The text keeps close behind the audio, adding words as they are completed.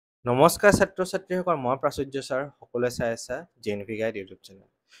নমস্কাৰ ছাত্ৰ ছাত্ৰীসকল মই প্ৰাচুৰ্য ছাৰ সকলোৱে চাই আছা জেএনভি গাইড ইউটিউব চেনেল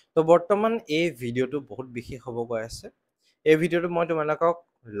তো বৰ্তমান এই ভিডিঅ'টো বহুত বিশেষ হ'ব গৈ আছে এই ভিডিঅ'টো মই তোমালোকক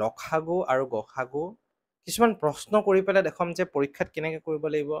লখাগু আৰু গসাগু কিছুমান প্ৰশ্ন কৰি পেলাই দেখাম যে পৰীক্ষাত কেনেকৈ কৰিব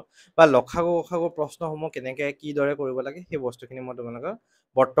লাগিব বা লখাগু গসাগু প্ৰশ্নসমূহ কেনেকৈ কিদৰে কৰিব লাগে সেই বস্তুখিনি মই তোমালোকক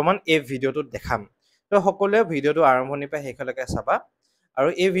বৰ্তমান এই ভিডিঅ'টোত দেখাম তো সকলোৱে ভিডিঅ'টো আৰম্ভণিৰ পৰা শেষলৈকে চাবা আৰু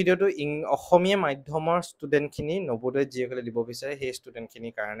এই ভিডিঅ'টো অসমীয়া মাধ্যমৰ ষ্টুডেণ্টখিনি নৱোদয়ত যিসকলে দিব বিচাৰে সেই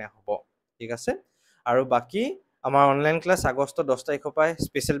ষ্টুডেণ্টখিনিৰ কাৰণে হ'ব ঠিক আছে আৰু বাকী আমাৰ অনলাইন ক্লাছ আগষ্ট 10 তাৰিখৰ পৰা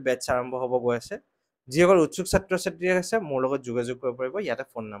স্পেচিয়েল বেটছ আৰম্ভ হ'ব গৈ আছে যিসকল উৎসুক ছাত্ৰ ছাত্ৰী আছে মোৰ লগত যোগাযোগ কৰিব পাৰিব ইয়াতে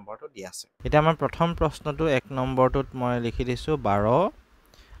ফোন নম্বৰটো দিয়া আছে এতিয়া আমাৰ প্ৰথম প্ৰশ্নটো 1 নম্বৰটোত মই লিখি দিছোঁ 12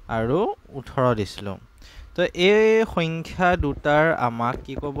 আৰু 18 দিছিলোঁ তো এই সংখ্যা দুটাৰ আমাক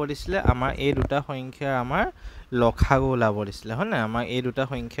কি ক'ব দিছিলে আমাৰ এই দুটা সংখ্যাৰ আমাৰ লখাগু ওলাব দিছিলে হয় না আমাক এই দুটা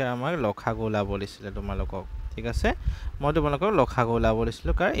সংখ্যাৰ আমাক লখাগু ওলাব দিছিলে তোমালোকক ঠিক আছে মই তোমালোকক লখাগু ওলাব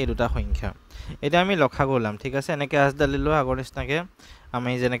দিছিলোঁ কাৰ এই দুটা সংখ্যা এটা আমি লখাগু ওলাম ঠিক আছে এনেকৈ আজডাল দিলোঁ আগৰ নিচিনাকৈ আমি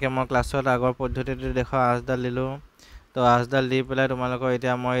যেনেকৈ মই ক্লাছত আগৰ পদ্ধতিটো দেখাওঁ আজডাল দিলোঁ তো আজডাল দি পেলাই তোমালোকৰ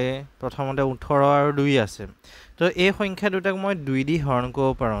এতিয়া মই প্ৰথমতে 18 আৰু 2 আছে তো এই সংখ্যা দুটাক মই 2 দি হৰণ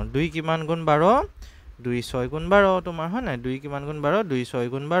কৰিব পাৰোঁ 2 কিমান গুণ 12 2 6 গুণ 12 তোমাৰ হয় না 2 কিমান গুণ 12 2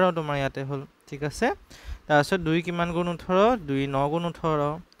 6 গুণ 12 তোমাৰ ইয়াতে হ'ল ঠিক আছে তাৰপিছত 2 কিমান গুণ 18 2 9 গুণ 18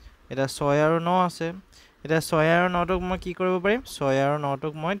 এটা 6 আৰু 9 আছে এটা 6 আৰু 9 টক মই কি কৰিব পাৰিম 6 আৰু 9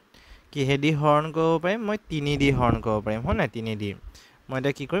 টক মই কিহেদি হৰণ কৰিব পাৰিম মই 3 দি হৰণ কৰিব পাৰিম হয় না 3 দি মই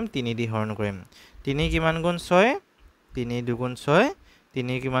এটা কি কৰিম 3 দি হৰণ কৰিম 3 কিমান গুণ 6 3 দুগুণ 6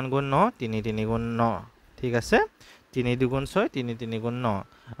 3 কিমান গুণ 9 3 3 গুণ 9 ঠিক আছে 3 দুগুণ 6 3 3 গুণ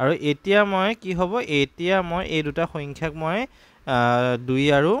 9 আৰু এতিয়া মই কি হ'ব এতিয়া মই এই দুটা সংখ্যাক মই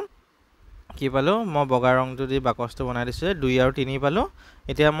 2 আৰু কি পালোঁ মই বগা ৰংটো দি বাকচটো বনাই দিছোঁ 2 আৰু 3 পালোঁ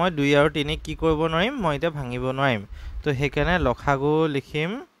এতিয়া মই 2 আৰু 3 কি কৰিব নোৱাৰিম মই এতিয়া ভাঙিব নোৱাৰিম তো সেইকাৰণে লখাগু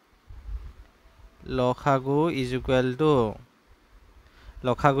লিখিম লখাগু ইজ ইকুৱেল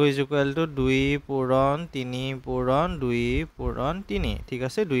টু 2 পূৰণ 3 পূৰণ 2 পূৰণ 3 ঠিক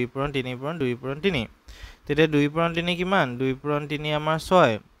আছে 2 পূৰণ 3 পূৰণ 2 পূৰণ 3 তেতিয়া 2 পূৰণ 3 কিমান 2 পূৰণ 3 আমাৰ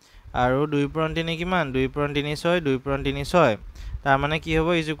 6 আৰু 2 পূৰণ 3 কিমান 2 পূৰণ 3 6 2 পূৰণ 3 6 তাৰ মানে কি হ'ব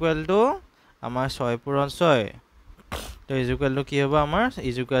ইজ ইকুৱেল টু আমাৰ 6 পূৰণ 6 তো ইজ ইকুৱেল টু কি হ'ব আমাৰ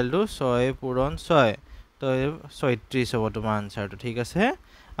ইজ ইকুৱেল টু 6 পূৰণ 6 তো 36 হ'ব তোমাৰ আনসাৰটো ঠিক আছে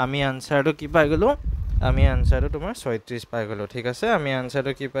আমি আনসাৰটো কি পাই গ'লো আমি আনসাৰটো তোমাৰ 36 পাই গ'লো ঠিক আছে আমি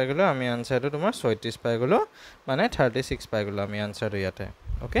আনসাৰটো কি পাই গ'লো আমি আনসাৰটো তোমাৰ 36 পাই গ'লো মানে 36 পাই গ'লো আমি আনসাৰটো ইয়াতে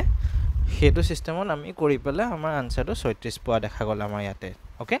ওকে সেইটো সিস্টেমত আমি কৰি পেলাই আমাৰ আনসাৰটো 36 পোৱা দেখা গ'ল আমাৰ ইয়াতে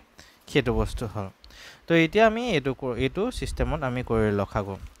ওকে সেইটো বস্তু হ'ল তো এতিয়া আমি এইটো সিস্টেমত আমি কৰি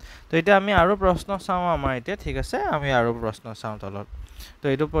লখাগু তো এতিয়া আমি আৰু প্ৰশ্ন চাওঁ আমাৰ এতিয়া ঠিক আছে আমি আৰু প্ৰশ্ন চাওঁ তলত তো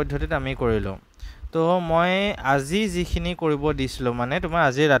এইটো পদ্ধতিত আমি কৰিলোঁ তো মই আজি যিখিনি কৰিব দিছিলোঁ মানে তোমাৰ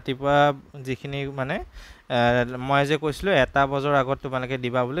আজি ৰাতিপুৱা যিখিনি মানে মই যে কৈছিলোঁ 1 বজাৰ আগত তোমালোকে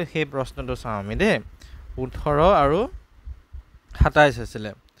দিবা বুলি সেই প্ৰশ্নটো চাওঁ আমি দেই 18 আৰু 27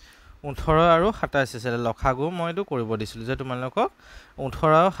 আছিলে 18 আৰু 27 আছিলে লখাগু মই এইটো কৰিব দিছিলোঁ যে তোমালোকক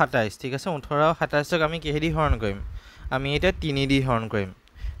 18 আৰু 27 ঠিক আছে 18 আৰু 27ক আমি কিহেদি হৰণ কৰিম আমি এতিয়া 3 দি হৰণ কৰিম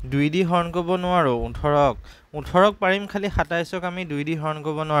 2 দি হৰণ কৰিব নোৱাৰোঁ 18ক পাৰিম খালি 27ক আমি 2 দি হৰণ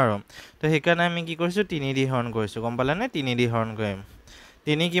কৰিব নোৱাৰোঁ তো সেইকাৰণে আমি কি কৰিছোঁ 3 দি হৰণ কৰিছোঁ গম পালানে 3 দি হৰণ কৰিম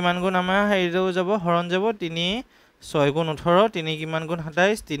 3 কিমান গুণ আমাৰ হেৰিও যাব হৰণ যাব 3 6 গুণ 18 3 কিমান গুণ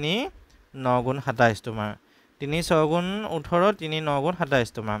 27 3 9 গুণ 27 তোমাৰ 3 6 গুণ 18 3 9 গুণ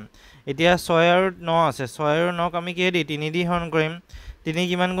 27 তোমাৰ এতিয়া 6 আৰু 9 আছে 6 আৰু 9ক আমি কিহেদি 3 দি হৰণ কৰিম 3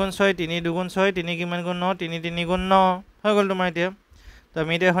 কিমান গুণ 6 3 দুগুণ 6 3 কিমান গুণ 9 3 3 গুণ 9 হৈ গ'ল তোমাৰ এতিয়া তো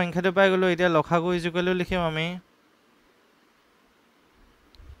আমি এতিয়া সংখ্যাটো পাই গ'লো এতিয়া লখাগু ইজ ইকুৱেল টু লিখিম আমি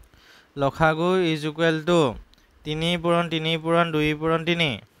লখাগু ইজ ইকুৱেল টু 3 পূৰণ 3 পূৰণ 2 পূৰণ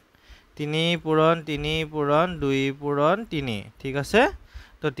 3 3 পূৰণ 3 পূৰণ 2 পূৰণ 3 ঠিক আছে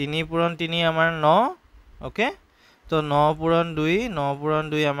তো 3 পূৰণ 3 আমাৰ 9 ওকে তো 9 পূৰণ 2 9 পূৰণ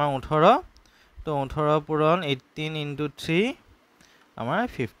 2 আমাৰ 18 তো 18 পূৰণ 18 ইনটু 3 আমাৰ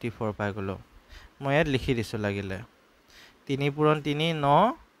 54 পাই গ'লো মই ইয়াত লিখি দিছোঁ লাগিলে 3 পূৰণ 3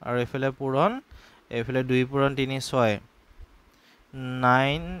 9 আৰু এইফালে পূৰণ এইফালে 2 পূৰণ 3 6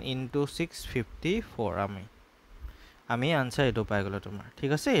 9 ইনটু 6 54 আমি আনসাৰ এইটো পাই গ'লো তোমাৰ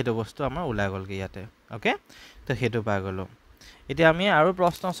ঠিক আছে এইটো বস্তু আমাৰ ওলাই গ'লগৈ ইয়াতে ওকে তো সেইটো পাই গ'লো এতিয়া আমি আৰু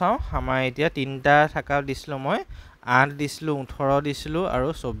প্ৰশ্ন চাওঁ আমাৰ এতিয়া তিনিটা থাকা দিছিলোঁ মই 8 দিছিলোঁ 18 দিছিলোঁ আৰু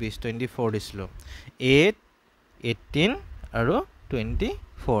 24 দিছিলোঁ 8 18 আৰু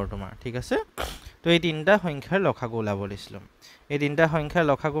 24 তোমাৰ ঠিক আছে তো এই তিনিটা সংখ্যাৰ লখাগু ওলাব দিছিলোঁ এই তিনিটা সংখ্যাৰ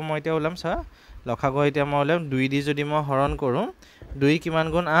লখাগু মই এতিয়া ওলাম চা লখাগু এতিয়া মই ওলাম 2 দি যদি মই হৰণ কৰোঁ 2 কিমান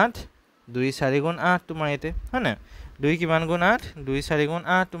গুণ 8 2 4 গুণ 8 তোমাৰ ইয়াতে হয় না 2 কিমান গুণ 8 2 4 গুণ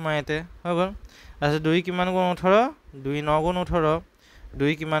 8 তোমাৰ ইয়াতে হৈ গ'ল তাৰপিছত 2 কিমান গুণ 18 2 9 গুণ 18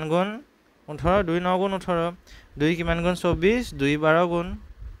 2 কিমান গুণ 18 2 9 গুণ 18 2 কিমান গুণ 24 2 12 গুণ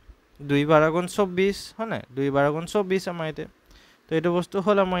 2 12 গুণ 24 হয় নাই 2 12 গুণ 24 আমাৰ ইয়াতে তো এইটো বস্তু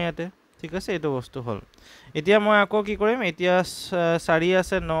হ'ল আমাৰ ইয়াতে ঠিক আছে এইটো বস্তু হ'ল এতিয়া মই আকৌ কি কৰিম এতিয়া 4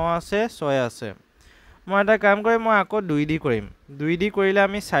 আছে 9 আছে 6 আছে মই এটা কাম কৰিম মই আকৌ 2 দি কৰিম 2 দি কৰিলে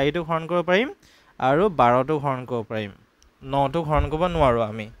আমি 4 টো হৰণ কৰিব পাৰিম আৰু 12 টো হৰণ কৰিব পাৰিম 9 টো হৰণ কৰিব নোৱাৰো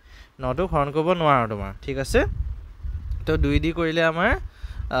আমি 9 টো হৰণ কৰিব নোৱাৰো তোমাৰ ঠিক আছে তো 2 দি কৰিলে আমাৰ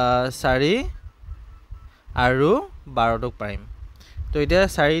 4 আৰু 12 টোক পাৰিম তো এতিয়া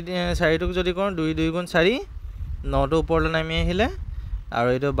 4 টোক যদি কৰোঁ 2 2 গুণ 4 9 টো ওপৰলৈ নামি আহিলে আৰু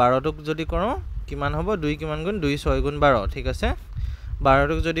এইটো 12 টোক যদি কৰোঁ কিমান হ'ব 2 কিমান গুণ 2 6 গুণ 12 ঠিক আছে 12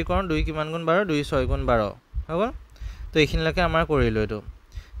 টোক যদি কৰোঁ 2 কিমান গুণ 12 2 6 গুণ 12 হৈ গ'ল তো এইখিনিলৈকে আমাৰ কৰিলোঁ এইটো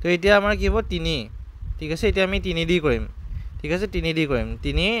তো এতিয়া আমাৰ কি হ'ব 3 ঠিক আছে এতিয়া আমি 3 দি কৰিম ঠিক আছে 3 দি কৰিম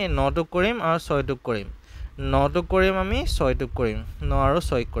 3 9 টোক কৰিম আৰু 6 টোক কৰিম 9 টোক কৰিম আমি 6 টোক কৰিম 9 আৰু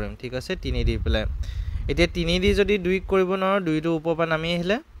 6 কৰিম ঠিক আছে 3 দি পেলাই এতিয়া 3 দি যদি 2 কৰিব নোৱাৰো 2 টো ওপৰৰ পৰা নামি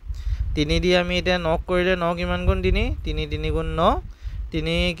আহিলে 3 দি আমি এতিয়া 9 কৰিলে 9 কিমান গুণ 3 3 3 গুণ 9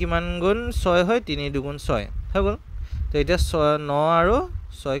 3 কিমান গুণ 6 হয় 3 2 গুণ 6 হৈ গ'ল তো এতিয়া 9 আৰু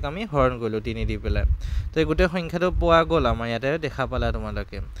 6 আমি হৰণ কৰিলোঁ 3 দি পেলাই তো এই গোটেই সংখ্যাটো পোৱা গ'ল আমাৰ ইয়াতে দেখা পালা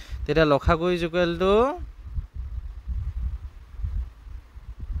তোমালোকে তেতিয়া লসাগু ইকুৱেল টু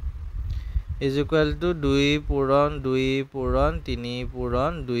 2 পূৰণ 2 পূৰণ 3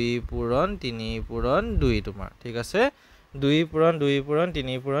 পূৰণ 2 পূৰণ 3 পূৰণ 2 তোমাৰ ঠিক আছে 2 পূৰণ 2 পূৰণ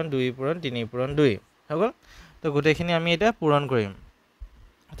 3 পূৰণ 2 পূৰণ 3 পূৰণ 2 হৈ গ'ল তো গোটেইখিনি আমি এতিয়া পূৰণ কৰিম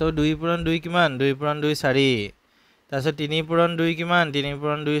তো 2 পূৰণ 2 কিমান 2 পূৰণ 2 4 তাৰপিছত 3 পূৰণ 2 কিমান 3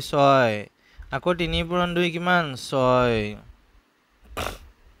 পূৰণ 2 6 আকৌ 3 পূৰণ 2 কিমান 6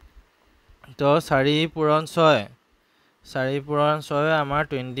 তো 4 পূৰণ 6 4 পূৰণ 6 আমাৰ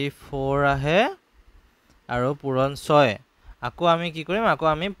 24 আহে আৰু পূৰণ 6 আকৌ আমি কি কৰিম আকৌ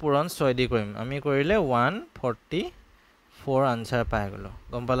আমি পূৰণ 6 দি কৰিম আমি কৰিলে 144 আনসাৰ পাই গ'লো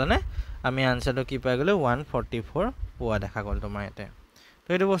গম পালানে আমি আনসাৰটো কি পাই গ'লো 144 পোৱা দেখা গ'ল তোমাৰ ইয়াতে তো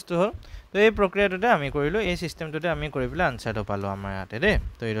এইটো বস্তু হ'ল তো এই প্ৰক্ৰিয়াটোতে আমি কৰিলোঁ এই সিস্টেমটোতে আমি কৰি পেলাই আনসাৰটো পালোঁ আমাৰ ইয়াতে দেই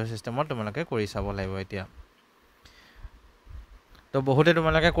তো এইটো সিস্টেমত তোমালোকে কৰি চাব লাগিব এতিয়া তো বহুতে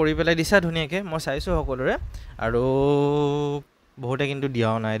তোমালোকে কৰি পেলাই দিছা ধুনীয়াকৈ মই চাইছোঁ সকলোৰে আৰু বহুতে কিন্তু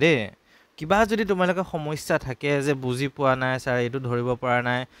দিয়াও নাই দেই কিবা যদি তোমালোকে সমস্যা থাকে যে বুজি পোৱা নাই ছাৰ এইটো ধৰিব পৰা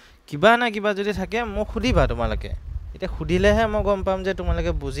নাই কিবা না কিবা যদি থাকে মোক সুধিবা তোমালোকে এতিয়া সুধিলেহে মই গম পাম যে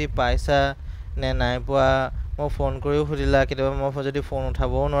তোমালোকে বুজি পাইছা নে নাই পোৱা মই ফোন কৰিও সুধিলা কেতিয়াবা মই যদি ফোন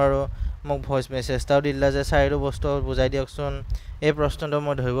উঠাবও নোৱাৰোঁ মোক ভইচ মেছেজ এটাও দিলা যে ছাৰ এইটো বস্তু বুজাই দিয়কচোন এই প্ৰশ্নটো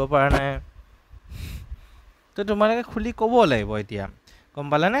মই ধৰিব পৰা নাই তো তোমালোকে খুলি ক'ব লাগিব এতিয়া গম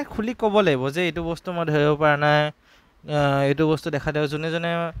পালানে খুলি ক'ব লাগিব যে এইটো বস্তু মই ধৰিব পৰা নাই এইটো বস্তু দেখা দিয়ক যোনে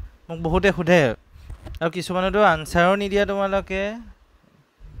যোনে মোক বহুতে সোধে আৰু কিছুমানেতো আনচাৰো নিদিয়া তোমালোকে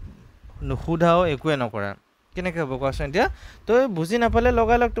নুসুধাও একোৱে নকৰা কেনেকৈ হ'ব কোৱাচোন এতিয়া তো বুজি নাপালে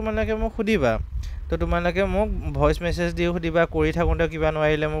লগালগ তোমালোকে মোক সুধিবা তো তোমালোকে মোক ভইচ মেছেজ দিও সুধিবা কৰি থাকোঁতে কিবা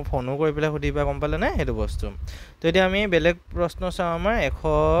নোৱাৰিলে মোক ফোনো কৰি পেলাই সুধিবা গম পালেনে সেইটো বস্তু তো এতিয়া আমি বেলেগ প্ৰশ্ন চাওঁ আমাৰ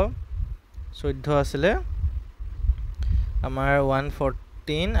 114 আছিলে আমাৰ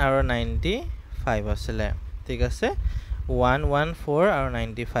 114 আৰু 95 আছিলে ঠিক আছে 114 আৰু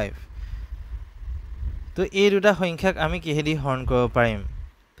 95 তো এই দুটা সংখ্যাক আমি কিহেদি হৰণ কৰিব পাৰিম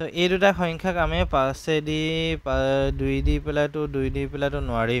তো এই দুটা সংখ্যাক আমি 5 দি 2 দি পেলাইতো 2 দি পেলাইতো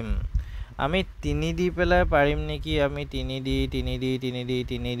নোৱাৰিম আমি 3 দি পেলাই পাৰিম নেকি আমি 3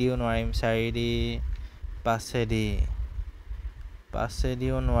 দিও নোৱাৰিম 4 দি 5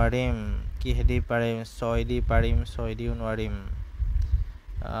 দিও নোৱাৰিম কিহেদি পাৰিম 6 দি পাৰিম 6 দিও নোৱাৰিম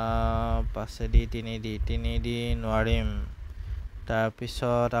 5 দি 3 দি নোৱাৰিম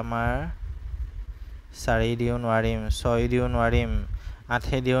তাৰপিছত আমাৰ 4 দিও নোৱাৰিম 6 দিও নোৱাৰিম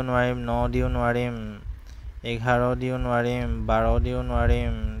 8 দিও নোৱাৰিম 9 দিও নোৱাৰিম 11 দিও নোৱাৰিম 12 দিও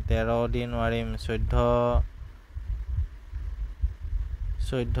নোৱাৰিম 13 দি নোৱাৰিম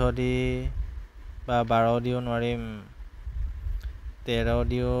 14 দি বা 12 দিও নোৱাৰিম 13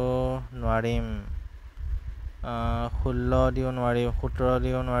 দিও নোৱাৰিম 16 দিও নোৱাৰিম 17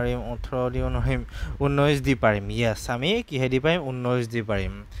 দিও নোৱাৰিম 18 দিও নোৱাৰিম 19 দি পাৰিম ইয়েছ আমি কিহেদি পাৰিম 19 দি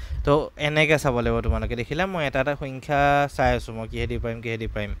পাৰিম তো এনেকৈ চাব লাগিব তোমালোকে দেখিলা মই এটা এটা সংখ্যা চাই আছোঁ মই কিহেদি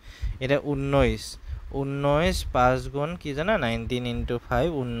পাৰিম এতিয়া 19 5 গুণ কি জানা 19 ×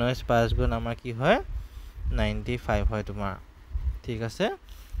 5 19 5 গুণ আমাৰ কি হয় 95 হয় তোমাৰ ঠিক আছে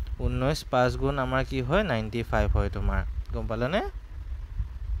 19 5 গুণ আমাৰ কি হয় 95 হয় তোমাৰ গম পালানে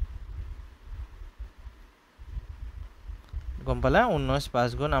গম পালা 19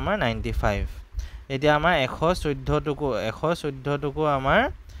 5 গুণ আমাৰ 95 এতিয়া আমাৰ 114 টুকু আমাৰ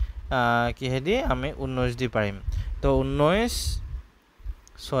কিহেদি আমি 19 দি পাৰিম তো 19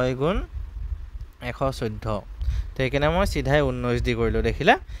 6 গুণ 114 তো সেইকাৰণে মই চিধাই 19 দি কৰিলোঁ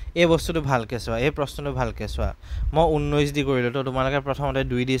দেখিলা এই বস্তুটো ভালকৈ চোৱা এই প্ৰশ্নটো ভালকৈ চোৱা মই 19 দি কৰিলোঁ তো তোমালোকে প্ৰথমতে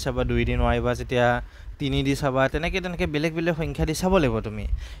 2 দি চাবা 2 দি নোৱাৰিবা যেতিয়া 3 দি চাবা তেনেকৈ বেলেগ বেলেগ সংখ্যা দি চাব লাগিব তুমি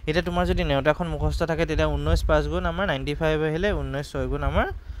এতিয়া তোমাৰ যদি নেওতাখন মুখস্থ থাকে তেতিয়া 19 5 গুণ আমাৰ 95 আহিলে 19 6 গুণ আমাৰ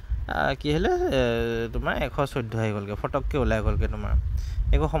কি হ'লে তোমাৰ 114 আহি গ'লগৈ ফটককৈ ওলাই গ'লগৈ তোমাৰ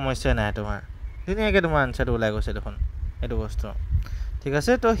একো সমস্যা নাই তোমাৰ ধুনীয়াকৈ তোমাৰ আনচাৰটো ওলাই গৈছে দেখোন এইটো বস্তু ঠিক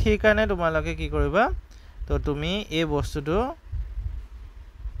আছে তো সেইকাৰণে তোমালোকে কি কৰিবা তো তুমি এই বস্তুটো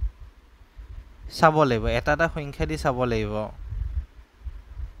চাব লাগিব এটা সংখ্যা দি চাব লাগিব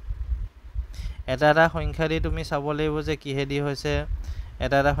এটা সংখ্যা দি তুমি চাব লাগিব যে কিহেদি হৈছে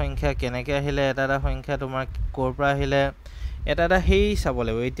এটা সংখ্যা কেনেকৈ আহিলে এটা সংখ্যা তোমাৰ ক'ৰ পৰা আহিলে এটা সেই চাব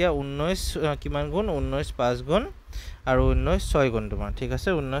লাগিব এতিয়া 19 কিমান গুণ 19 5 গুণ আৰু 19 6 গুণ তোমাৰ ঠিক আছে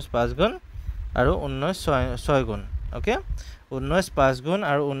 19 5 গুণ আৰু 19 6 গুণ ওকে 19 5 গুণ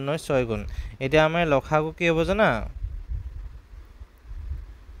আৰু 19 6 গুণ এতিয়া আমাৰ লসাগু কি হ'ব জানা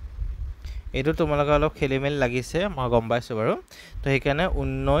এইটো তোমালোকে অলপ খেলিমেলি লাগিছে মই গম পাইছোঁ বাৰু তো সেইকাৰণে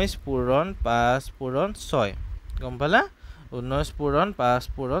 19 পূৰণ 5 পূৰণ 6 গম পালা 19 পূৰণ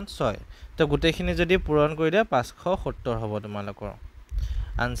 5 পূৰণ 6 তো গোটেইখিনি যদি পূৰণ কৰি দিয়া 570 হ'ব তোমালোকৰ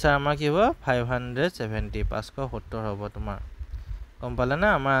আনসাৰ আমাৰ কি হ'ব 570 570 হ'ব তোমাৰ গম পালা না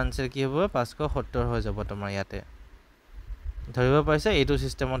আমাৰ আনসাৰ কি হ'ব 570 হৈ যাব তোমাৰ ইয়াতে ধৰিব পাৰিছা এইটো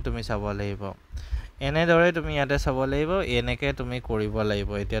সিস্টেমত তুমি চাব লাগিব এনেদৰে তুমি ইয়াতে চাব লাগিব এনেকৈ তুমি কৰিব লাগিব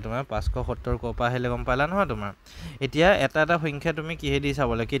এতিয়া তোমাৰ 570 ক'পা আহিলে গম পালা নহয় তোমাৰ এতিয়া এটা সংখ্যা তুমি কিহেদি চাব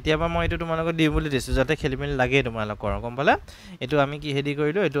লাগে কেতিয়াবা মই এইটো তোমালোকক দিম বুলি দিছোঁ যাতে খেলিমেলি লাগে তোমালোকৰ গম পালা এইটো আমি কিহেদি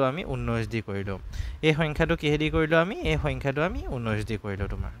কৰিলোঁ এইটো আমি 19 দি কৰিলোঁ এই সংখ্যাটো কিহেদি কৰিলোঁ আমি এই সংখ্যাটো আমি 19 দি কৰিলোঁ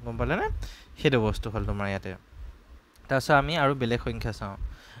তোমাৰ গম পালানে সেইটো বস্তু হ'ল তোমাৰ ইয়াতে তাৰপিছত আমি আৰু বেলেগ সংখ্যা চাওঁ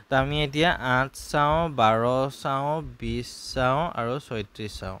তো আমি এতিয়া 8 চাওঁ 12 চাওঁ 20 চাওঁ আৰু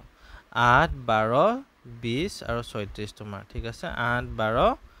 36 চাওঁ 8 12 20 আৰু 36 তোমাৰ ঠিক আছে 8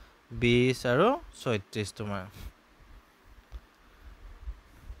 12 20 আৰু 36 তোমাৰ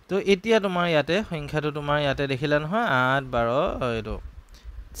তো এতিয়া তোমাৰ ইয়াতে সংখ্যাটো তোমাৰ ইয়াতে দেখিলা নহয় 8 12 এইটো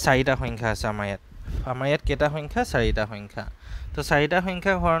 4টা সংখ্যা আছে আমাৰ ইয়াত কেইটা সংখ্যা 4টা সংখ্যা তো 4টা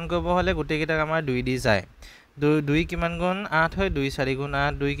সংখ্যা হৰণ কৰিব হ'লে গোটেইকেইটাক আমাৰ 2 দি যায় 2 কিমান গুণ 8 হয় 2 4 গুণ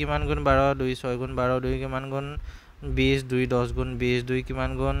 8 2 কিমান গুণ 12 2 6 গুণ 12 2 কিমান গুণ 20 2 10 গুণ 20 2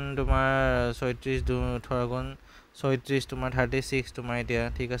 কিমান গুণ তোমাৰ 36 2 18 গুণ 36 তোমাৰ 36 তোমাৰ এতিয়া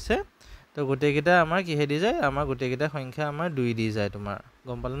ঠিক আছে তো গোটেইকেইটা আমাৰ কিহেদি যায় আমাৰ গোটেইকেইটা সংখ্যা আমাৰ 2 দি যায় তোমাৰ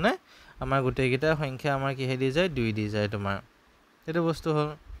গম পালানে আমাৰ গোটেইকেইটা সংখ্যা আমাৰ কিহেদি যায় 2 দি যায় তোমাৰ এইটো বস্তু হ'ল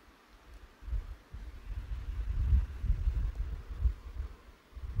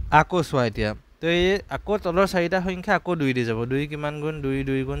আকৌ চোৱা এতিয়া তো এই আকৌ তলৰ 4টা সংখ্যা আকৌ 2 দি যাব 2 কিমান গুণ 2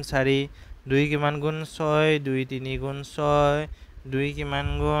 2 গুণ 4 2 কিমান গুণ 6 2 3 গুণ 6 2 কিমান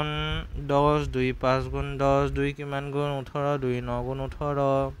গুণ 10 2 5 গুণ 10 2 কিমান গুণ 18 2 9 গুণ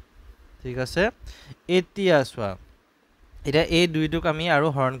 18 ঠিক আছে এতিয়া চোৱা এতিয়া এই 2টোক আমি আৰু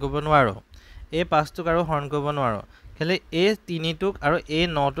হৰণ কৰিব নোৱাৰোঁ এই 5টোক আৰু হৰণ কৰিব নোৱাৰোঁ খালি এই 3টোক আৰু এই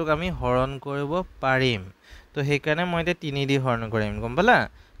 9টোক আমি হৰণ কৰিব পাৰিম তো সেইকাৰণে মই এতিয়া 3 দি হৰণ কৰিম গম পালা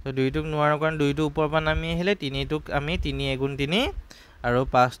তো 2টোক নোৱাৰোঁ কাৰণ 2টো ওপৰৰ পৰা নামি আহিলে 3টোক আমি 3 গুণ 3 আৰু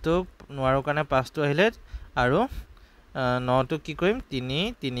 5টোক নোৱাৰোঁ কাৰণে 5টো আহিলে আৰু 9টোক কি কৰিম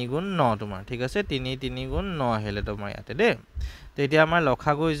 3 গুণ 9 তোমাৰ ঠিক আছে 3 গুণ 9 আহিলে তোমাৰ ইয়াতে দেই তো এতিয়া আমাৰ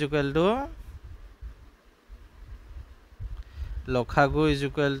লসাগু ইজুকেল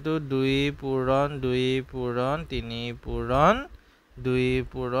টু 2 পূৰণ 2 পূৰণ 3 পূৰণ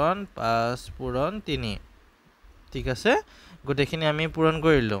 2 পূৰণ 5 পূৰণ 3 ঠিক আছে গোটেইখিনি আমি পূৰণ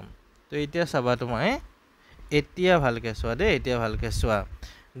কৰিলোঁ তো এতিয়া চাবা তোমাৰ এতিয়া ভালকৈ চোৱা দেই এতিয়া ভালকৈ চোৱা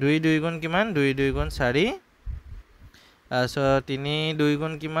 2 2 গুণ কিমান 2 2 গুণ 4 তাৰপিছত 3 2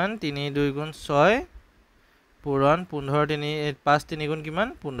 গুণ কিমান 3 2 গুণ 6 পূৰণ 15 5 3 গুণ কিমান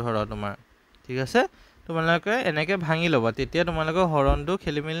 15 তোমাৰ ঠিক আছে তোমালোকে এনেকৈ ভাঙি ল'বা তেতিয়া তোমালোকৰ হৰণটো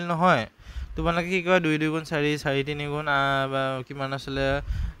খেলিমেলি নহয় তোমালোকে কি কয় 2 2 গুণ 4 4 3 গুণ কিমান আছিলে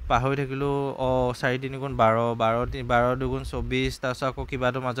পাহৰি থাকিলোঁ 4 3 গুণ 12 12 2 গুণ 24 তাৰপিছত আকৌ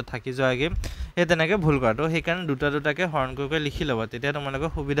কিবাটো মাজত থাকি যোৱাগৈ সেই তেনেকৈ ভুল কৰাটো সেইকাৰণে দুটাকৈ হৰণ কৰি লিখি ল'বা তেতিয়া তোমালোকৰ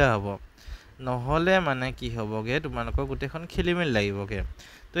সুবিধা হ'ব নহ'লে মানে কি হ'বগৈ তোমালোকৰ গোটেইখন খেলিমেলি লাগিবগৈ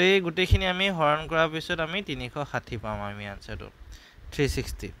তো এই গোটেইখিনি আমি হৰণ কৰাৰ পিছত আমি 360 পাম আমি আনচাৰটো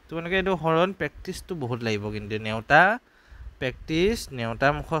 360 তোমালোকে এইটো হৰণ প্ৰেক্টিচটো বহুত লাগিব কিন্তু নেওতা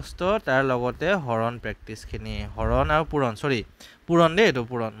মুখস্থ তাৰ লগতে হৰণ প্ৰেক্টিচখিনি হৰণ আৰু পূৰণ দেই এইটো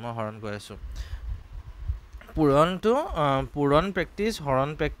পূৰণ মই হৰণ কৈ আছোঁ পূৰণটো পূৰণ প্ৰেক্টিছ হৰণ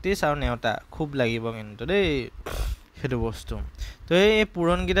প্ৰেক্টিছ আৰু নেওতা খুব লাগিব কিন্তু দেই সেইটো বস্তু তো এই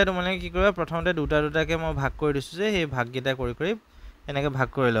পূৰণকেইটা তোমালোকে কি কৰিবা প্ৰথমতে দুটা দুটাকৈ মই ভাগ কৰি দিছোঁ যে সেই ভাগকেইটা কৰি কৰি এনেকৈ ভাগ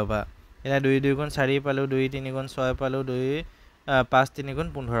কৰি ল'বা এতিয়া 2 2 গুণ 4 পালোঁ 2 3 গুণ 6 পালোঁ 2 5 3 গুণ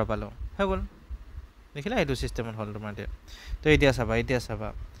 15 পালোঁ হৈ গ'ল দেখিলা এইটো চিষ্টেমত হ'ল তোমাৰ এতিয়া তো এতিয়া চাবা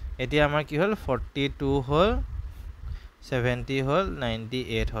এতিয়া আমাৰ কি হ'ল 42 হ'ল 70 হ'ল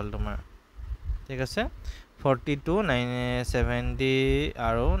 98 হ'ল তোমাৰ ঠিক আছে 42 70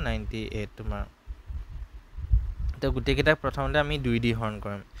 আৰু 98 তোমাৰ তো গোটেইকেইটাক প্ৰথমতে আমি 2 দি হৰণ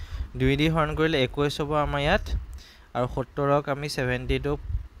কৰিম 2 দি হৰণ কৰিলে 21 হ'ব আমাৰ ইয়াত আৰু 70ক আমি 70টোক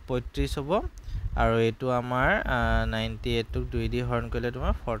 35 হ'ব আৰু এইটো আমাৰ 98টোক 2 দি হৰণ কৰিলে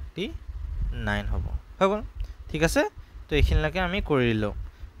তোমাৰ 49 হ'ব হৈ গ'ল ঠিক আছে তো এইখিনিলৈকে আমি কৰি দিলোঁ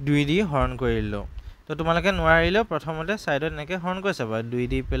 2 দি হৰণ কৰি দিলোঁ তো তোমালোকে নোৱাৰিলেও প্ৰথমতে সাইডত এনেকৈ হৰণ কৰি চাবা 2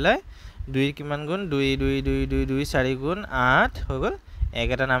 দি পেলাই 2 কিমান গুণ 2 2 2 2 2 4 গুণ 8 হৈ গ'ল এক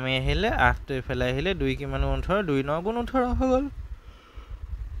এটা নামি আহিলে 8টো ইফালে আহিলে 2 কিমান 18 2 9 গুণ 18 হৈ গ'ল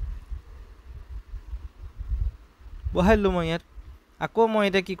বহাইলো মই ইয়াত আকৌ মই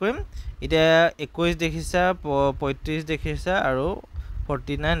এতিয়া কি কৰিম এতিয়া 21 দেখিছা 35 দেখিছা আৰু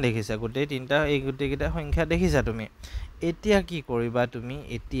 49 দেখিছা গোটেই তিনটা এই গোটেইকেইটা সংখ্যা দেখিছা তুমি এতিয়া কি কৰিবা তুমি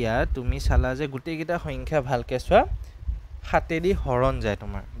এতিয়া তুমি চালা যে গোটেইকেইটা সংখ্যা ভালকৈ চোৱা হাতেদি হৰণ যায়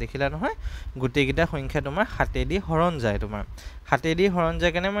তোমাৰ দেখিলা নহয় গোটেইকেইটা সংখ্যা তোমাৰ হাতেদি হৰণ যায় তোমাৰ হাতেদি হৰণ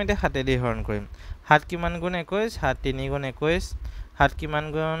যায় কাৰণে মই এতিয়া হাতেদি হৰণ কৰিম 7 কিমান গুণ 21 7 3 গুণ 21 7 কিমান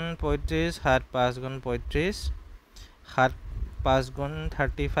গুণ 35 7 5 গুণ 35 7 5 গুণ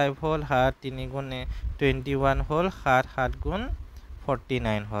 35 হ'ল 7 3 গুণ 21 হ'ল 7 7 গুণ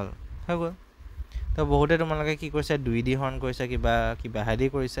 49 হ'ল হৈ গ'ল তো বহুতে তোমালোকে কি কৰিছা 2 দি হৰণ কৰিছা কিবা হেৰি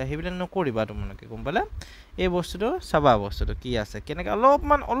কৰিছা সেইবিলাক নকৰিবা তোমালোকে গম পালা এই বস্তুটো চাবা বস্তুটো কি আছে কেনেকৈ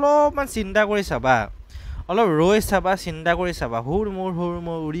অলপমান চিন্তা কৰি চাবা অলপ ৰৈ চাবা চিন্তা কৰি চাবা হুৰ মোৰ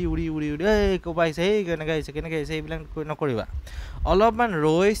উৰি এই ক'বা আহিছে এই কেনেকৈ আহিছে এইবিলাক নকৰিবা অলপমান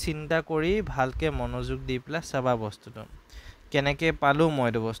ৰৈ চিন্তা কৰি ভালকৈ মনোযোগ দি পেলাই চাবা বস্তুটো কেনেকৈ পালোঁ মই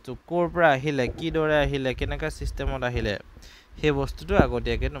এইটো বস্তু ক'ৰ পৰা আহিলে কিদৰে আহিলে কেনেকুৱা চিষ্টেমত আহিলে সেই বস্তুটো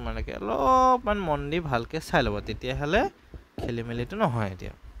আগতীয়াকৈ তোমালোকে অলপমান মন দি ভালকৈ চাই ল'ব তেতিয়াহ'লে খেলি মেলিটো নহয়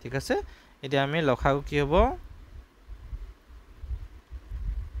এতিয়া ঠিক আছে এতিয়া আমি লখাগু কি হ'ব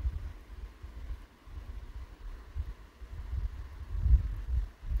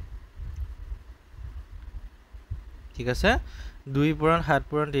ঠিক আছে 2 পূৰণ 7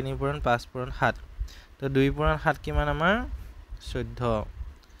 পূৰণ 3 পূৰণ 5 পূৰণ 7 তো 2 পূৰণ 7 কিমান আমাৰ 14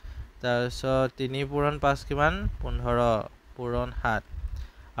 তাৰপিছত 3 পূৰণ 5 কিমান 15 পূৰণ 7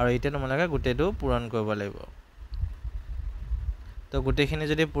 আৰু এতিয়া তোমালোকে গোটেইটো পূৰণ কৰিব লাগিব তো গোটেইখিনি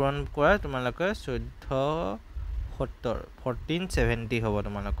যদি পূৰণ কৰা তোমালোকে 1470 হ'ব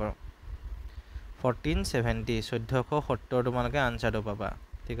তোমালোকৰ 1470 তোমালোকে আনসাৰটো পাবা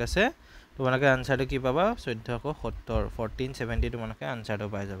ঠিক আছে তোমালোকে আনসাৰটো কি পাবা 1470 তোমালোকে আনসাৰটো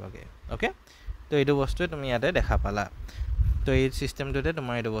পাই যাবাগে ওকে তো এইটো বস্তুৱে তুমি ইয়াতে দেখা পালা তো এই সিস্টেমটোতে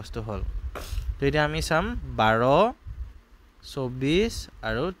তোমাৰ এইটো বস্তু হ'ল তো এতিয়া আমি চাম 12 24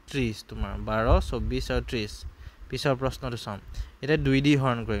 আৰু 30 তোমাৰ 12 24 আৰু 30 পিছৰ প্ৰশ্নটো চাম এটা 2 দি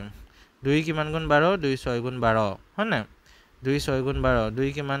হৰণ কৰিম 2 কিমান গুণ 12 2 6 গুণ 12 হয় না 2 6 গুণ 12 2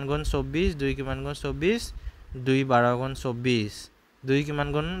 কিমান গুণ 24 2 কিমান গুণ 24 2 12 গুণ 24 2 কিমান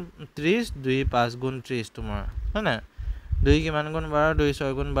গুণ 30 2 5 গুণ 30 তোমাৰ হয় না 2 কিমান গুণ 12 2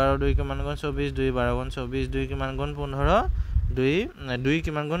 6 গুণ 12 2 কিমান গুণ 24 2 12 গুণ 24 2 কিমান গুণ 15 2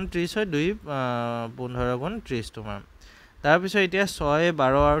 কিমান গুণ 30 হয় 2 15 গুণ 30 তোমাৰ তাৰপিছত এতিয়া 6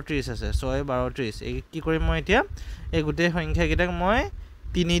 12 আৰু 30 আছে 6 12 30 এই কি কৰিম মই এতিয়া এই গোটেই সংখ্যাকেইটাক মই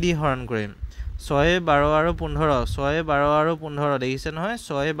 3 দি হৰণ কৰিম 6 12 আৰু 15 6 12 আৰু 15 দেখিছে নহয়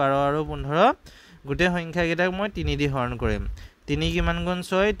 6 12 আৰু 15 গোটেই সংখ্যাকেইটাক মই 3 দি হৰণ কৰিম 3 কিমান গুণ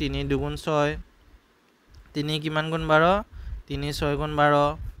 6 3 2 6 3 কিমান গুণ 12 3 6 গুণ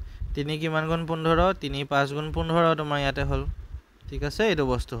 12 3 কিমান গুণ 15 3 5 গুণ 15 তোমাৰ ইয়াতে হ'ল ঠিক আছে এইটো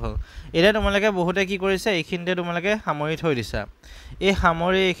বস্তু হ'ল এতিয়া তোমালোকে বহুতে কি কৰিছে এইখিনিতে তোমালোকে সামৰি থৈ দিছা এই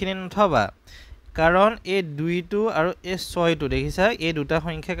সামৰি এইখিনি নথবা কাৰণ এই 2টো আৰু এই 6টো দেখিছা এই দুটা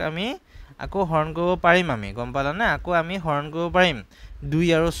সংখ্যাক আমি আকৌ হৰণ কৰিব পাৰিম আমি গম পালানে আকৌ আমি হৰণ কৰিব পাৰিম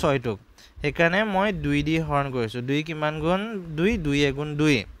 2 আৰু 6টোক সেইকাৰণে মই 2 দি হৰণ কৰিছোঁ 2 কিমান গুণ 2 2 গুণ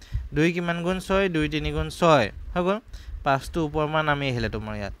 2 2 কিমান গুণ 6 2 3 গুণ 6 হৈ গ'ল 5টো ওপৰমান নামি আহিলে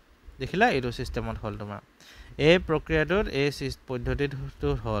তোমাৰ ইয়াত দেখিলা এইটো চিষ্টেমত হ'ল তোমাৰ এই প্ৰক্ৰিয়াটোত এই পদ্ধতিটো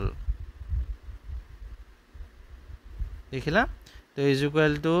হ'ল দেখিলা তো ইজ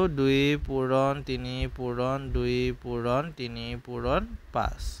ইকুৱেল টু 2 পূৰণ 3 পূৰণ 2 পূৰণ 3 পূৰণ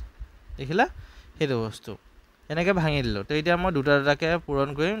 5 দেখিলা সেইটো বস্তু এনেকৈ ভাঙি দিলোঁ তো এতিয়া মই দুটা দুটাকৈ পূৰণ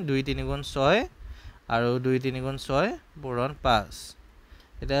কৰিম 2 3 গুণ 6 আৰু 2 3 গুণ 6 পূৰণ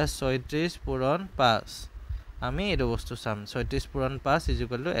 5 এতিয়া 36 পূৰণ 5 আমি এইটো বস্তু চাম 36 পূৰণ 5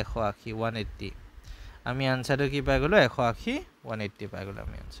 = 180 180 আমি আনসাৰটো কি পাই গলো 180 180 পাই গলো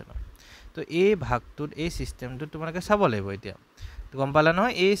আমি আনসাৰটো তো এই ভাগটোত এই সিস্টেমটো তোমালোকে চাব লাগিব এতিয়া গম পালা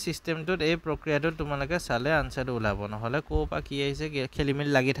নহয় এই সিস্টেমটোত এই প্ৰক্ৰিয়াটোত তোমালোকে চালে আনসাৰটো ওলাব নহলে কোপা কি আহিছে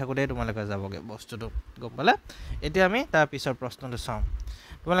খেলিমেলি লাগি থাকোতে তোমালোকে যাবগে বস্তুটো গম পালা এতিয়া আমি তাৰ পিছৰ প্ৰশ্নটো চাম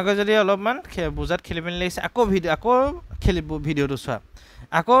তোমালোকে যদি অলপমান বুজাত খেলিমেলি লাগিছে আকৌ ভিডিওটো চোৱা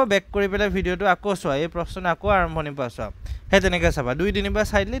আকৌ বেক কৰি পেলাই ভিডিওটো আকৌ চোৱা এই প্ৰশ্নটো আকৌ আৰম্ভণিৰ পৰা চোৱা হে তেনেকৈ চাবা 2 3 বাৰ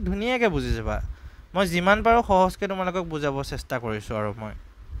চাই দিলে ধুনীয়াকৈ বুজি যাবা মই যিমান পাৰো সহজকৈ তোমালোকক বুজাব চেষ্টা কৰিছো আৰু মই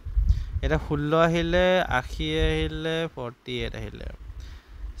এটা 16 আহিলে 80 আহিলে 48 আহিলে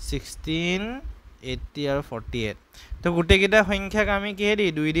 16 80 আৰু 48 তো গোটেইকেইটা সংখ্যাক আমি কিহে দি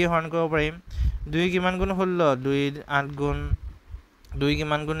 2 দি হৰণ কৰিব পাৰিম 2 কিমান গুণ 16 2 8 গুণ 2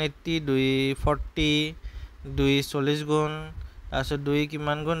 কিমান গুণ 80 2 40 2 40 গুণ তাৰপিছত 2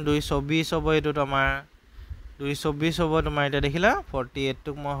 কিমান গুণ 2 24 হ'ব এইটো তোমাৰ 2 24 হ'ব তোমাৰ এটা দেখিলা 48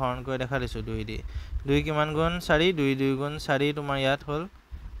 টোক মই হৰণ কৰি দেখা দিছো 2 দি 2 কিমান গুণ 4 2 2 গুণ 4 তোমাৰ ইয়াত হ'ল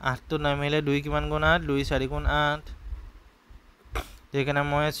 8 টো নামিলে 2 কিমান গুণ 8 2 4 গুণ 8 যেখানে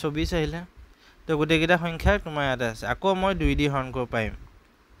মই 24 আহিলে তো গোটেইকেইটা সংখ্যা তোমাৰ ইয়াত আছে আকৌ মই 2 দি হৰণ কৰিব পাৰিম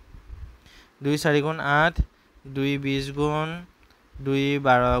 2 4 গুণ 8 2 20 গুণ 2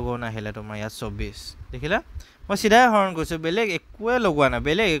 12 গুণ আহিলে তোমাৰ ইয়াত 24 দেখিলা মই সিধাই হৰণ কৰিছো বেলেগ একোৱে লগোৱা নাই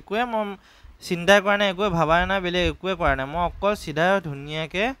বেলেগ একোৱে মই চিন্তা কৰা নাই একোৱে ভাবা নাই বেলেগ একোৱে কৰা নাই মই অকল সিধাই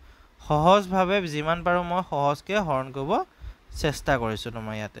ধুনীয়াকৈ সহজভাৱে যিমান পাৰো মই সহজকৈ হৰণ কৰিব চেষ্টা কৰিছো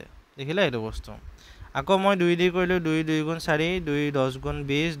তোমাৰ ইয়াতে দেখিলা এইটো বস্তু আকৌ মই 2 দি কৰিলো 2 2 গুণ 4 2 10 গুণ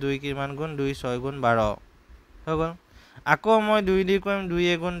 20 2 কিমান গুণ 2 6 গুণ 12 হৈ গ'ল আকৌ মই 2 দি কৰিম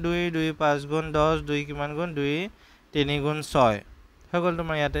 2 গুণ 2 2 5 গুণ 10 2 কিমান গুণ 2 3 গুণ 6 হৈ গ'ল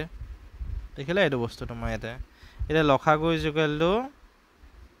তোমাৰ ইয়াতে দেখিলা এইটো বস্তু তোমাৰ ইয়াতে এটা লখাগু ইকুৱেল টু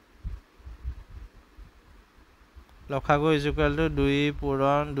 2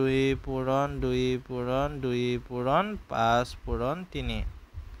 পূৰণ 2 পূৰণ 2 পূৰণ 2 পূৰণ 5 পূৰণ 3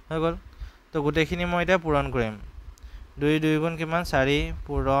 হৈ গ'ল তো গোটেইখিনি মই এতিয়া পূৰণ কৰিম 2 2 গুণ কিমান 4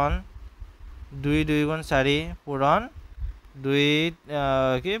 পূৰণ 2 2 গুণ 4 পূৰণ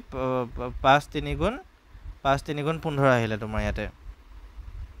 2 কি 5 3 গুণ 15 আহিলে তোমাৰ ইয়াতে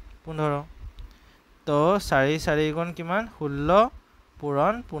 15 তো 4 4 গুণ কিমান 16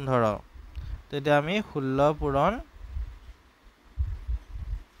 পূৰণ 15 তেতিয়া আমি 16 পূৰণ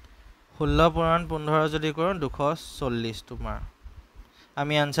 15 যদি কৰোঁ 240 তোমাৰ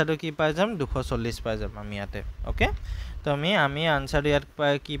আমি আনসাৰটো কি পাই যাম 240 পাই যাম আমি ইয়াতে ওকে তো আমি আনসাৰটো ইয়াত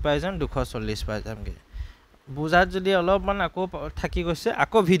কি পাই যাম 240 পাই যামগে বুজাত যদি অলপমান আকৌ থাকি গৈছে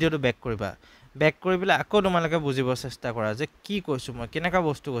আকৌ ভিডিওটো বেক কৰিবা বেক কৰি পেলাই আকৌ তোমালোকে বুজিব চেষ্টা কৰা যে কি কৈছো মই কেনেকা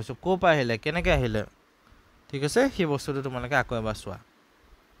বস্তু কৈছো কোপা আহিলে কেনেকৈ আহিলে ঠিক আছে সেই বস্তুটো তোমালোকে আকৌ এবাৰ চোৱা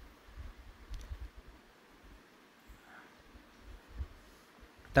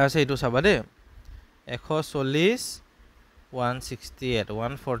তাৰপিছত এইটো চাবা দেই 140 168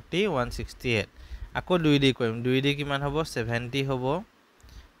 140 168 আকৌ 2 দি কৰিম 2 দি কিমান হ'ব 70 হ'ব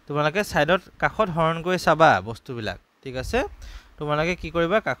তোমালোকে সাইডত কাখত হৰণ কৰি চাবা বস্তুবিলাক ঠিক আছে তোমালোকে কি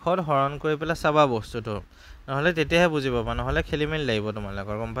কৰিবা কাখত হৰণ কৰি পেলাই চাবা বস্তুটো নহলে তেতিয়াহে বুজি পাবা নহলে খেলিমেলি লাগিব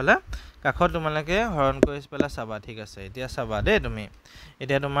তোমালোকৰ গম পালা কাখত তোমালোকে হৰণ কৰি পেলাই চাবা ঠিক আছে এতিয়া চাবা দেই তুমি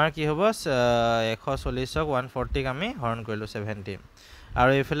এতিয়া তোমাৰ কি হ'ব 140ক 140ক আমি হৰণ কৰিলো 70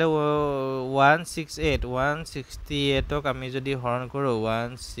 আৰু এইফালে 168ক আমি যদি হৰণ কৰো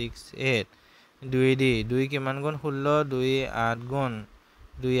 168 2 দি 2 কিমান গুণ 16 2 8 গুণ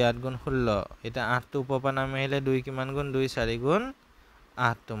 2 8 গুণ 16 এটা 8 টো উপপা নাম আহিলে 2 কিমান গুণ 2 4 গুণ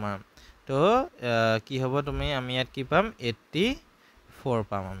 8 তোমাৰ তো কি হ'ব তুমি আমি ইয়াত কি পাম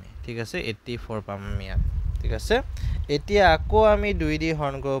 84 পাম আমি ঠিক আছে 84 পাম আমি ইয়াত ঠিক আছে এতিয়া আকৌ আমি 2 দি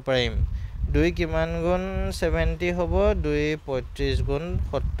হৰণ কৰিব পাৰিম 2 কিমান গুণ 70 হ'ব 2 35 গুণ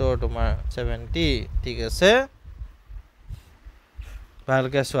 70 তোমাৰ 70 ঠিক আছে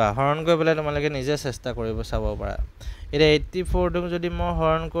ভালকৈ চোৱা হৰণ কৰি পেলাই তোমালোকে নিজে চেষ্টা কৰিব চাব পাৰা এটা 84 টোক যদি মই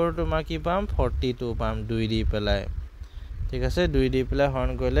হৰণ কৰোঁ তোমাৰ কি পাম 42 পাম 2 দি পেলাই ঠিক আছে 2 দি পেলাই হৰণ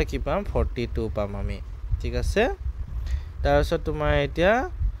কৰিলে কি পাম 42 পাম আমি ঠিক আছে তাৰপিছত তোমাৰ এতিয়া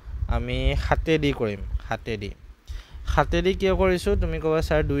আমি 7 দি কৰিম 7 দি কিয় কৰিছো তুমি ক'বা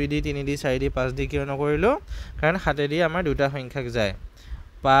স্যাৰ 2 দি 3 দি 4 দি 5 দি কিয় নকৰিলো কাৰণ 7 দি আমাৰ দুটা সংখ্যাক যায়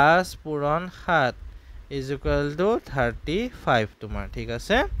 5 পূৰণ 7 = 35 তোমাৰ ঠিক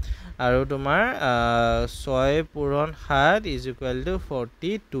আছে আৰু তোমাৰ 6 পূৰণ 7 =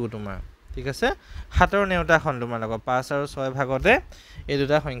 42 তোমাৰ ঠিক আছে 7ৰ নেউতাখন তোমাৰ লগত 5 আৰু 6 ভাগতে এই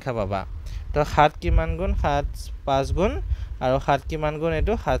দুটা সংখ্যা পাবা তো 7 কিমান গুণ 7 5 গুণ আৰু 7 কিমান গুণ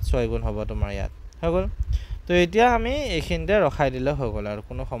এইটো 7 6 গুণ হ'ব তোমাৰ ইয়াত হৈ গ'ল তো এতিয়া আমি এইখিনিতে ৰখাই দিলে হৈ গ'ল আৰু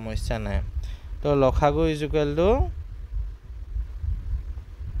কোনো সমস্যা নাই তো লখাগু ইজ ইকুৱেল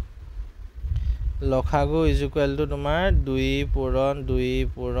টু তোমাৰ 2 পূৰণ 2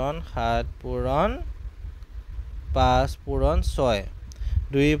 পূৰণ 7 পূৰণ 5 পূৰণ 6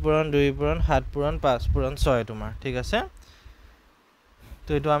 2 পূৰণ 2 পূৰণ 7 পূৰণ 5 পূৰণ 6 তোমাৰ ঠিক আছে তো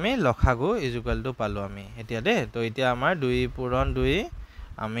এইটো আমি লখাগু ইজ ইকুৱেল টু পালোঁ আমি এতিয়া দেই তো এতিয়া আমাৰ 2 পূৰণ 2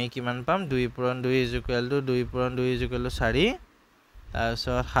 আমি কিমান পাম 2 পূৰণ 2 ইজ ইকুৱেল টু 2 পূৰণ 2 ইজ ইকুৱেল টু 4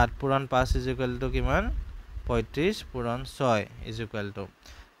 তাৰপিছত 7 পূৰণ 5 ইজ ইকুৱেল টু কিমান 35 পূৰণ 6 ইজ ইকুৱেল টু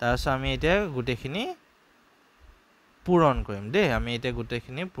তাৰপিছত আমি এতিয়া গোটেইখিনি পূৰণ কৰিম দেই আমি এতিয়া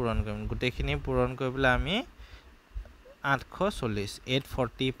গোটেইখিনি পূৰণ কৰি পেলাই আমি 840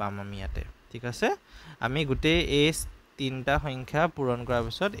 840 পাম আমি ইয়াতে ঠিক আছে আমি গোটেই এই তিনিটা সংখ্যা পূৰণ কৰাৰ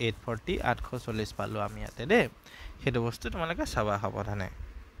পিছত 840 840 পালোঁ আমি ইয়াতে দেই সেইটো বস্তু তোমালোকে চাবা সাৱধানে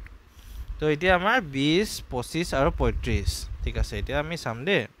তো এতিয়া আমাৰ 20 25 আৰু 35 ঠিক আছে এতিয়া আমি চাম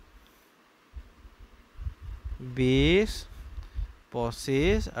দেই 20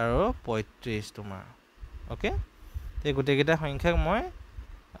 25 আৰু 35 তোমাৰ ওকে এই গোটেইকেইটা সংখ্যাক মই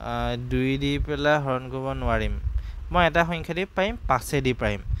 2 দি পেলাই হৰণ কৰিব নোৱাৰিম মই এটা সংখ্যা দি পাৰিম 5 দি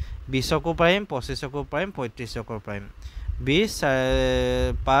পাৰিম 20কো পাৰিম 25কো পাৰিম 35কো পাৰিম 20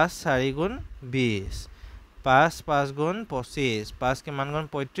 5 4 গুণ 20 5 5 গুণ 25 5 কিমান গুণ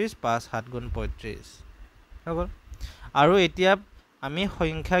 35 5 7 গুণ 35 হৈ গ'ল আৰু এতিয়া আমি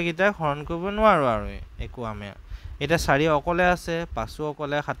সংখ্যাকেইটাক হৰণ কৰিব নোৱাৰোঁ আৰু একো আমি এটা 4 অকলে আছে 5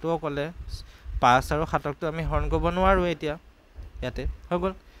 অকলে 7 অকলে 5 আৰু 7কটো আমি হৰণ কৰিব নোৱাৰোঁ এতিয়া ইয়াতে হৈ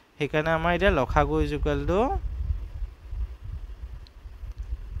গ'ল সেইকাৰণে আমাৰ এতিয়া লখাগু ইজ ইকুৱেল টু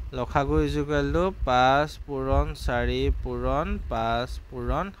 5 পূৰণ 4 পূৰণ 5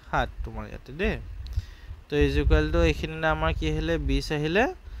 পূৰণ 7 তোমাৰ ইয়াতে দেই তো ইজ ইকুৱেল টু এইখিনিত আমাৰ কি আহিলে 20 আহিলে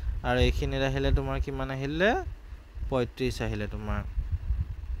আৰু এইখিনিত আহিলে তোমাৰ কিমান আহিলে 35 আহিলে তোমাৰ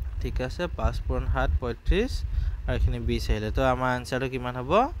ঠিক আছে 5 পূৰণ 7 35 আৰু এইখিনি 20 আহিলে তো আমাৰ আনসাৰটো কিমান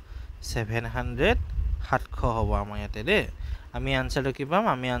হ'ব 700 700 হ'ব আমাৰ ইয়াতে দেই আমি আনসাৰটো কি পাম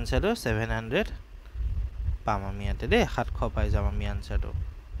আমি আনসাৰটো 700 পাম আমি ইয়াতে দেই 700 পাই যাম আমি আনসাৰটো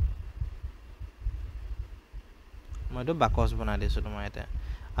মইতো বাকস বনাই দিছোঁ তোমাৰ ইয়াতে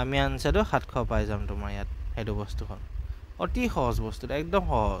আমি আনসাৰটো 700 পাই যাম তোমাৰ ইয়াত সেইটো বস্তুখন অতি সহজ বস্তুটো একদম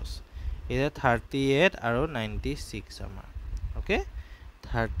সহজ এটা 38 আৰু 96 আমাৰ ওকে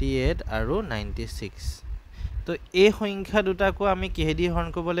 38 আৰু 96 তো এই সংখ্যা দুটাকো আমি কিহেদি হৰণ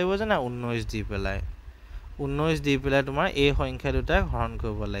কৰিব লাগিব জানা 19 দি পেলাই তোমাৰ এই সংখ্যা দুটাক হৰণ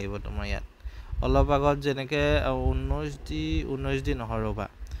কৰিব লাগিব তোমাৰ ইয়াত অলপ আগত যেনেকৈ 19 দি নহয় ৰ'বা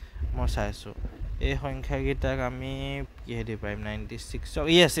মই চাইছোঁ এই সংখ্যাকেইটাক আমি কিহেদি পাৰিম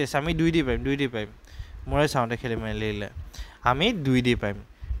 96 ইয়েছ আমি 2 দি পাৰিম মৰে চাওঁতে খেলি মেলিলে আমি 2 দি পাৰিম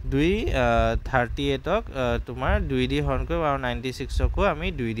 38ক তোমাৰ 2 দি হৰণ কৰিব আৰু 96কো আমি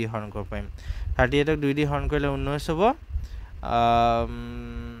 2 দি হৰণ কৰিব পাৰিম 38ক 2 দি হৰণ কৰিলে 19 হ'ব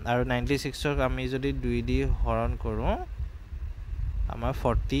আৰু 96ক আমি যদি 2 দি হৰণ কৰোঁ আমাৰ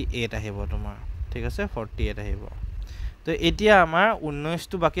 48 আহিব তোমাৰ ঠিক আছে 48 আহিব তো এতিয়া আমাৰ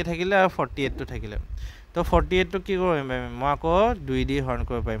 19টো বাকী থাকিলে আৰু 48টো থাকিলে তো 48টো কি কৰিম মই আকৌ 2 দি হৰণ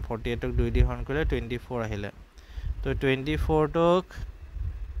কৰিব পাৰিম 48ক 2 দি হৰণ কৰিলে 24 আহিলে তো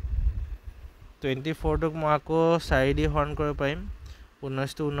 24টোক মই আকৌ 4 দি হৰণ কৰিব পাৰিম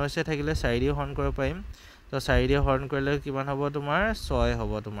 19টো 19 থাকিলে 4 দি হৰণ কৰিব পাৰিম তো 4 দি হৰণ কৰিলে কিমান হ'ব তোমাৰ 6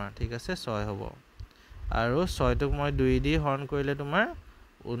 হ'ব তোমাৰ ঠিক আছে 6 হ'ব আৰু 6টোক মই 2 দি হৰণ কৰিলে তোমাৰ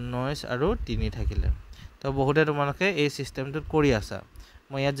 19 আৰু 3 থাকিলে তো বহুতে তোমালোকে এই সিস্টেমটোত কৰি আছা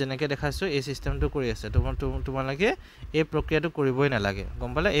মই ইয়াত যেনেকৈ দেখাইছোঁ এই সিস্টেমটো কৰি আছে তোমালোকে এই প্ৰক্ৰিয়াটো কৰিবই নালাগে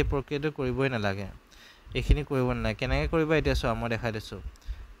গম পালে এই প্ৰক্ৰিয়াটো কৰিবই নালাগে এইখিনি কৰিব নালাগে কেনেকৈ কৰিবা এতিয়া চোৱা মই দেখাই দিছোঁ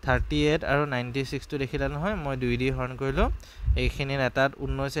 38 আৰু 96টো দেখিলা নহয় মই 2 দি হৰণ কৰিলোঁ এইখিনিত এটাত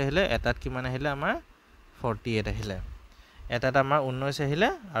 19 আহিলে এটাত কিমান আহিলে আমাৰ 48 আহিলে এটাত আমাৰ 19 আহিলে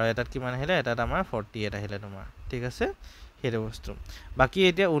আৰু এটাত কিমান আহিলে এটাত আমাৰ 48 আহিলে তোমাৰ ঠিক আছে সেইটো বস্তু বাকী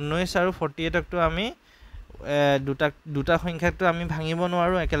এতিয়া 19 আৰু 48কটো আমি দুটা সংখ্যাকটো আমি ভাঙিব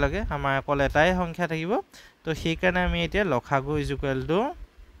নোৱাৰোঁ একেলগে আমাৰ অকল এটাই সংখ্যা থাকিব তো সেইকাৰণে আমি এতিয়া লখাগু ইজ ইকুৱেল টু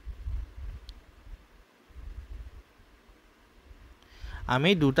আমি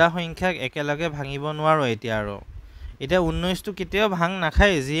দুটা সংখ্যাক একেলগে ভাঙিব নোৱাৰোঁ এতিয়া আৰু এতিয়া 19টো কেতিয়াও ভাঙ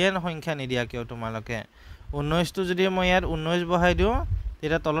নাখায় যিয়ে সংখ্যা নিদিয়া কিয় তোমালোকে 19টো যদি মই ইয়াত 19 বহাই দিওঁ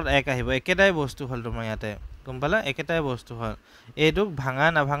তেতিয়া তলত 1 আহিব একেটাই বস্তু হ'ল তোমাৰ ইয়াতে গম পালা একেটাই বস্তু হ'ল এইটোক ভাঙা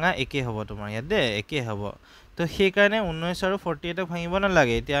নাভাঙা একেই হ'ব তোমাৰ ইয়াত দেই একেই হ'ব তো সেইকাৰণে 19 আৰু 48ক ভাঙিব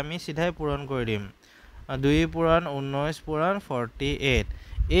নালাগে এতিয়া আমি চিধাই পূৰণ কৰি দিম 2 পূৰণ 19 পূৰণ 48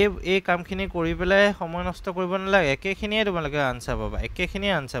 এই কামখিনি কৰি পেলাই সময় নষ্ট কৰিব নালাগে একেখিনিয়ে তোমালোকে আনসাৰ পাবা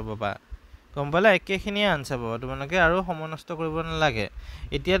একেখিনিয়ে আনসাৰ পাবা গম পালা একেখিনিয়ে আনসাৰ পাবা তোমালোকে আৰু সময় নষ্ট কৰিব নালাগে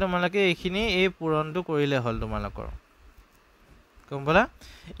এতিয়া তোমালোকে এইখিনি এই পূৰণটো কৰিলে হ'ল তোমালোকৰ গম পালা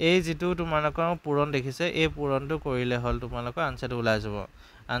এই যেটো তোমালোকৰ পূৰণ দেখিছে এই পূৰণটো কৰিলে হ'ল তোমালোকৰ আনসাৰটো ওলাই যাব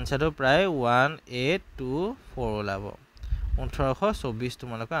আনসাৰটো প্ৰায় 1824 ওলাব 1824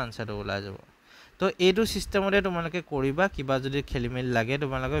 তোমালোকৰ আনসাৰটো ওলাই যাব তো এইটো সিস্টেমতে তোমালোকে কৰিবা কিবা যদি খেলিমেল লাগে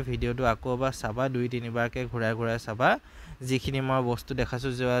তোমালোকে ভিডিওটো আকৌ এবাৰ চাবা 2-3 বাৰকে ঘূৰাই ঘূৰাই চাবা যিখিনি মই বস্তু দেখাছো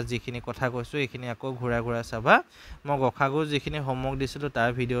যিখিনি কথা কৈছো এইখিনি আকৌ ঘূৰাই ঘূৰাই চাবা মই গখাগু যিখিনি হোমৱৰ্ক দিছিলো তাৰ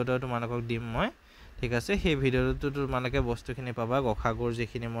ভিডিওটো তোমালোকক দিম মই ঠিক আছে সেই ভিডিওটো তোমালোকে বস্তুখিনি পাবা গখাগুৰ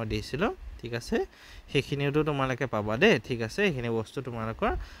যিখিনি মই দিছিলো ঠিক আছে সেইখিনিটো তোমালোকে পাবা দে ঠিক আছে এইখিনি বস্তু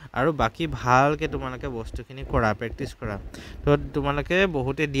তোমালোকৰ আৰু বাকি ভালকে তোমালোকে বস্তুখিনি কৰা প্ৰেক্টিস কৰা তো তোমালোকে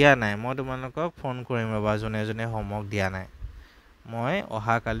বহুতে দিয়া নাই মই তোমালোকক ফোন কৰিম বাবা জনে জনে হোমৱৰ্ক দিয়া নাই মই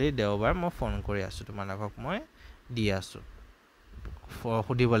অহা কালি দেওবাৰ মই ফোন কৰি আছো তোমালোকক মই দি আছো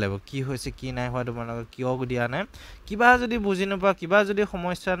সুধিব লাগিব কি হৈছে কি নাই হোৱা তোমালোকক কিয় দিয়া নাই কিবা যদি বুজি নোপোৱা কিবা যদি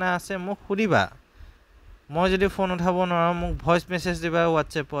সমস্যা না আছে মোক সুধিবা মই যদি ফোন উঠাব নোৱাৰো মোক ভয়েস মেসেজ দিবা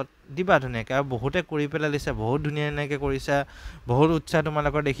WhatsAppত দিবা ধুনিয়াকৈ আৰু বহুতে কৰি পেলা লিছে বহুত ধুনিয়াকৈ কৰিছা বহুত উৎসাহ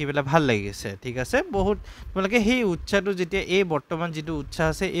তোমালোকৰ দেখি পেলা ভাল লাগিছে ঠিক আছে বহুত তোমালোকে সেই উৎসাহটো যেতিয়া এই বৰ্তমান যেটো উৎসাহ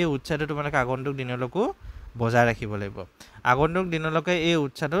আছে এই উৎসাহটো তোমালোকে আগন্তুক দিনলৈকো বজাই ৰাখিব লাগিব আগন্তুক দিনলৈকে এই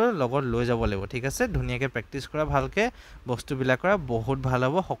উৎসাহটো লগত লৈ যাব লাগিব ঠিক আছে ধুনিয়াকৈ প্ৰেক্টিস কৰা ভালকে বস্তুবিলাক কৰা বহুত ভাল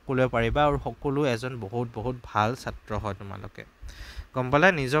হ'ব সকলোৱে পাৰিবা আৰু সকলো এজন বহুত ভাল ছাত্ৰ হয় তোমালোকে গম পালা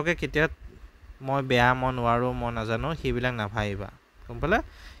নিজকে কেতিয়া মই বেয়া মন নোৱাৰো মই নাজানো সেইবিলাক নাভাইবা গম পালা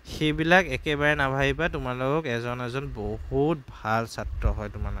সেইবিলাক একেবাৰে নাভাইবা তোমালোক এজন বহুত ভাল ছাত্ৰ হয়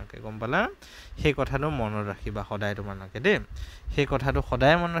তোমালোকে গম পালা সেই কথাটো মনত ৰাখিবা সদায় তোমালোকে দে সেই কথাটো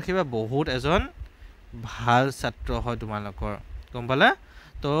সদায় মনত ৰাখিবা বহুত এজন ভাল ছাত্ৰ হয় তোমালোকৰ গম পালা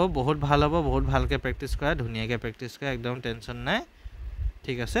তো বহুত ভাল হ'ব বহুত ভালকে প্ৰেক্টিস কৰা ধুনিয়াকৈ প্ৰেক্টিস কৰা একদম টেনচন নাই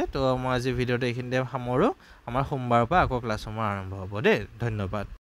ঠিক আছে তো মই আজি ভিডিওটো এইখিনিতে সামৰো আমাৰ সোমবাৰৰ পৰা আকৌ ক্লাছ আৰম্ভ হ'ব দে ধন্যবাদ